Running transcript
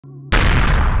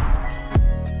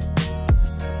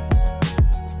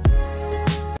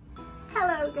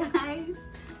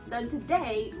So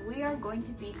today we are going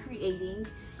to be creating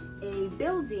a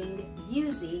building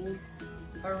using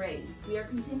arrays. We are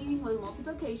continuing with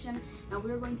multiplication and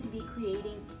we're going to be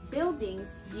creating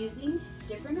buildings using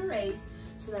different arrays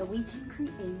so that we can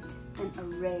create an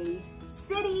array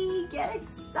city. Get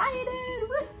excited!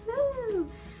 Woohoo!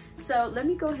 So let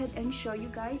me go ahead and show you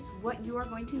guys what you are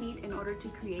going to need in order to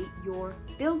create your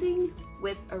building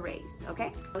with arrays,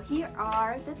 okay? So here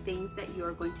are the things that you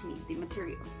are going to need, the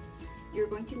materials. You're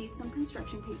going to need some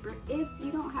construction paper. If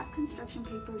you don't have construction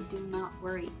paper, do not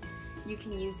worry. You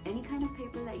can use any kind of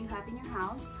paper that you have in your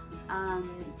house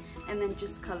and then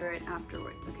just color it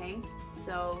afterwards, okay?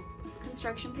 So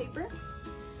construction paper.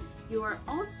 You are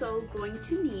also going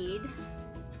to need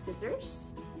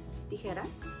scissors,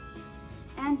 tijeras,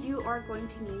 and you are going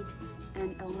to need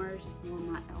an Elmer's, well,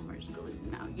 not Elmer's glue.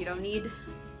 No, you don't need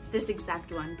this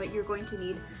exact one, but you're going to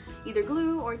need either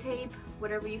glue or tape,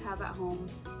 whatever you have at home.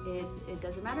 It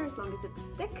doesn't matter as long as it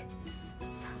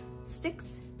sticks.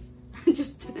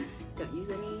 Just don't use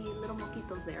any little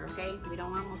moquitos there, okay? We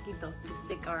don't want moquitos to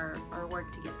stick our work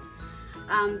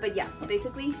together. But yeah,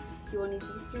 basically you will need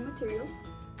these three materials: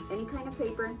 any kind of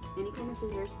paper, any kind of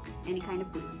scissors, any kind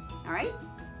of glue. All right?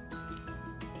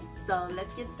 So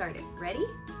let's get started. Ready?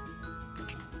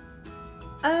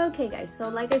 Okay guys, so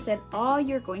like I said, all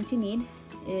you're going to need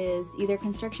is either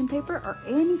construction paper or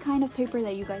any kind of paper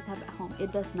that you guys have at home.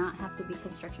 It does not have to be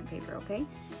construction paper, okay?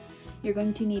 You're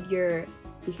going to need your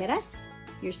tijeras,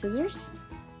 your scissors.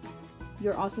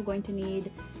 You're also going to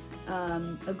need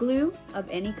a glue of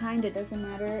any kind. It doesn't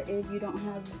matter if you don't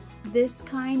have this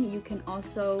kind, you can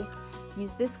also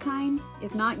use this kind.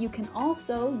 If not, you can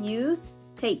also use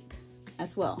tape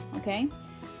as well, okay?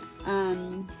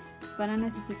 Van a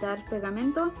necesitar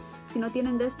pegamento. Si no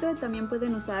tienen de este, también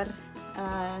pueden usar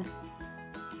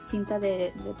cinta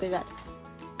de pegar,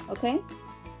 okay?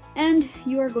 And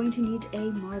you are going to need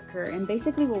a marker. And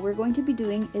basically what we're going to be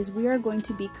doing is we are going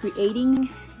to be creating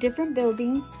different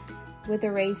buildings with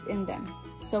arrays in them.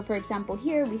 So for example,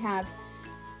 here we have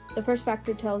the first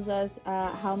factor tells us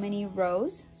how many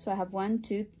rows. So I have 1,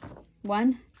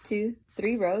 2,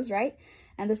 3 rows, right?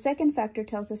 And the second factor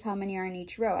tells us how many are in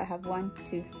each row. I have 1,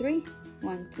 2, 3,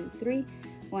 1, 2, 3,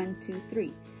 1, 2,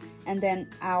 3. And then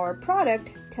our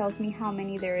product tells me how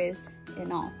many there is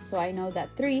in all. So I know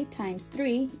that 3 times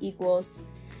 3 equals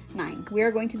 9. We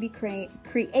are going to be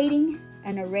creating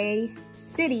an array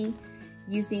city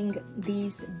using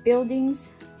these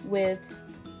buildings with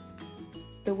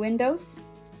the windows.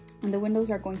 And the windows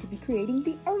are going to be creating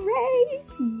the arrays.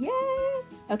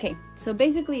 Yes! Okay, so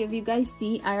basically if you guys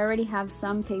see, I already have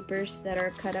some papers that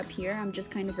are cut up here. I'm just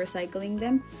kind of recycling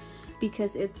them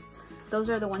because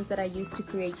those are the ones that I used to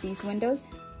create these windows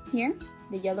here,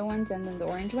 the yellow ones and then the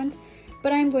orange ones.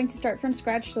 But I'm going to start from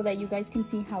scratch so that you guys can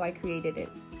see how I created it.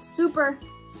 Super,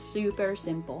 super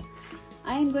simple.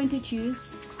 I am going to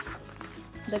choose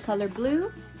the color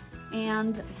blue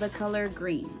and the color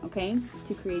green, okay,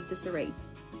 to create this array.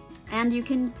 And you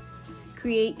can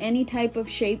create any type of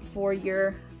shape for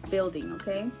your building,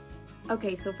 okay?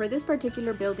 Okay, so for this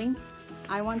particular building,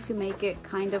 I want to make it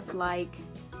kind of like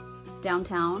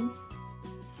downtown,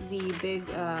 the big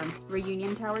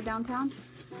reunion tower downtown.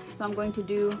 So I'm going to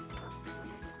do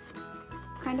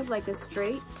kind of like a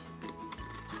straight.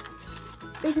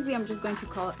 Basically, I'm just going to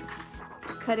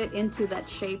cut it into that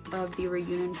shape of the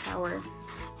reunion tower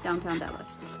downtown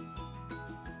Dallas.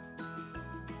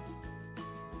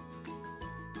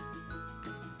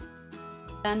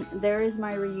 And there is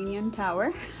my reunion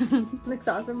tower. Looks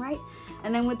awesome, right?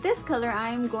 And then with this color,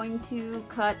 I'm going to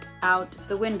cut out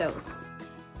the windows.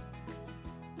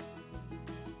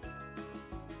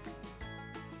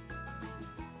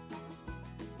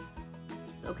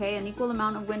 Okay, an equal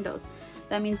amount of windows.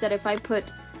 That means that if I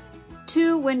put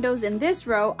 2 windows in this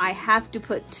row, I have to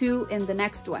put 2 in the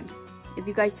next one. If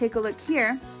you guys take a look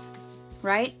here,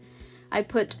 right? I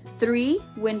put 3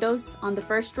 windows on the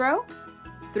first row,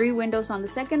 3 windows on the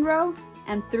second row,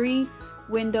 and 3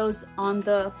 windows on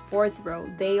the 4th row.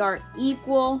 They are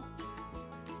equal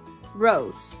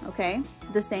rows, okay?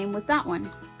 The same with that one.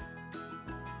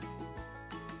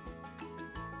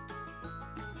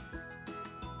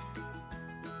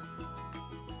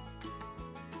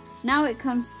 Now it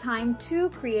comes time to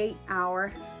create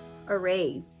our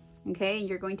array, okay?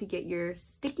 You're going to get your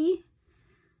sticky,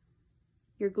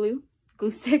 your glue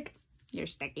stick, your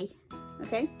sticky,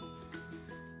 okay?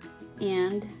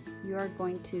 And you are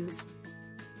going to,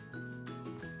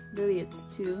 really it's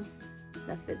 2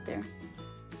 that fit there.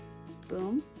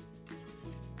 Boom,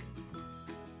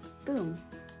 boom.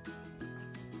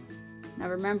 Now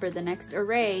remember, the next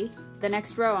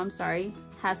row, I'm sorry,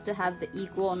 has to have the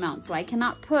equal amount. So I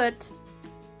cannot put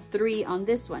 3 on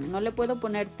this one. No le puedo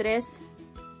poner 3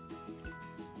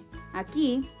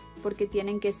 aquí porque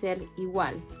tienen que ser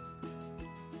igual.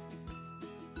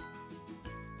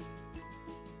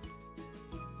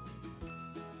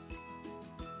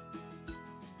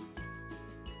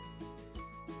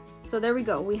 So there we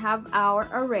go. We have our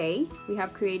array. We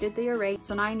have created the array.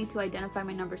 So now I need to identify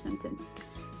my number sentence.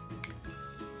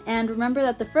 And remember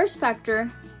that the first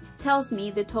factor tells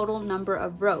me the total number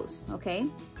of rows, okay?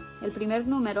 El primer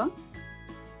número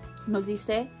nos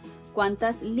dice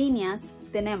cuántas líneas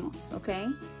tenemos, okay?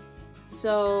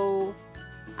 So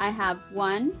I have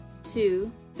 1,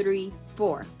 2, 3,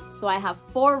 4. So I have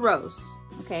 4 rows,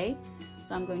 okay?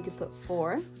 So I'm going to put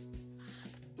 4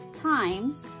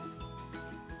 times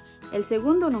el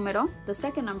segundo número, the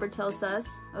second number tells us,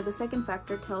 or the second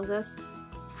factor tells us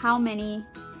how many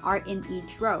are in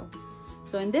each row.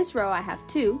 So in this row I have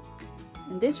 2,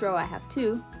 in this row I have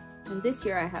 2, in this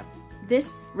row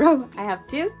I have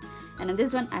 2, and in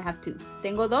this one I have 2.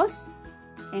 Tengo 2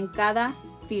 en cada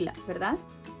fila, ¿verdad?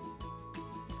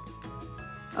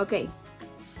 Ok,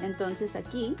 entonces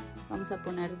aquí vamos a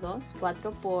poner 2,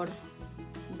 4 por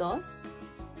 2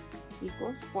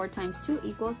 equals 4 times 2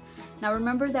 equals. Now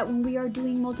remember that when we are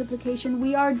doing multiplication,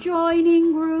 we are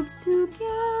joining groups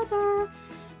together.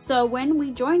 So when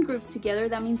we join groups together,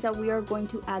 that means that we are going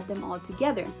to add them all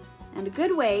together. And a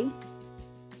good way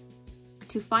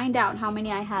to find out how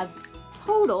many I have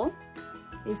total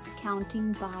is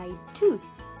counting by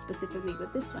 2s, specifically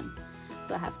with this one.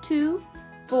 So I have 2,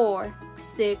 4,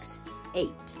 6, 8.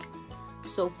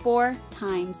 So 4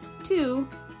 times 2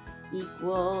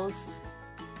 equals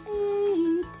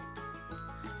 8.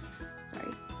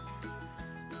 Sorry.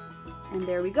 And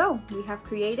there we go. We have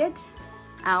created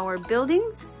our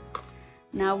buildings.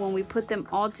 Now when we put them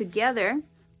all together,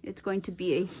 it's going to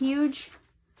be a huge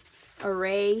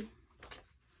array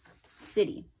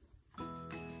city.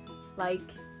 Like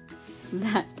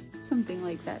that. Something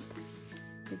like that.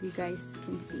 If you guys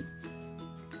can see.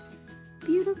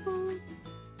 Beautiful.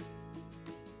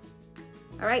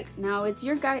 All right, now it's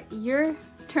your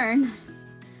turn.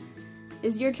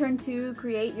 It's your turn to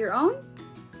create your own.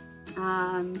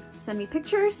 Send me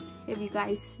pictures if you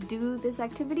guys do this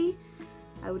activity.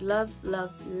 I would love,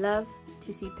 love, love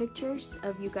to see pictures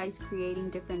of you guys creating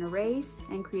different arrays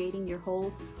and creating your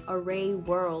whole array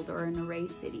world or an array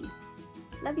city.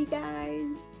 Love you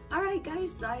guys. All right, guys,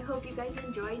 so I hope you guys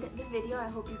enjoyed the video. I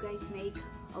hope you guys make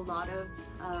a lot of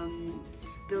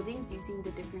buildings using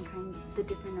the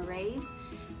different arrays,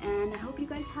 and I hope you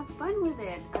guys have fun with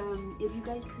it. If you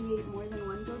guys create more than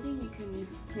one building, you can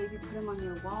maybe put them on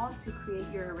your wall to create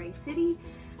your array city,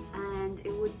 and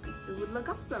it would look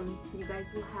awesome. You guys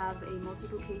will have a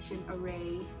multiplication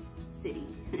array city.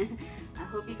 I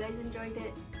hope you guys enjoyed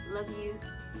it. Love you,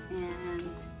 and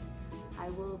I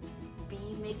will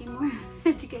be making more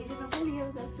educational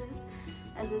videos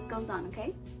as this goes on,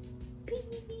 okay?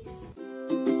 Peace!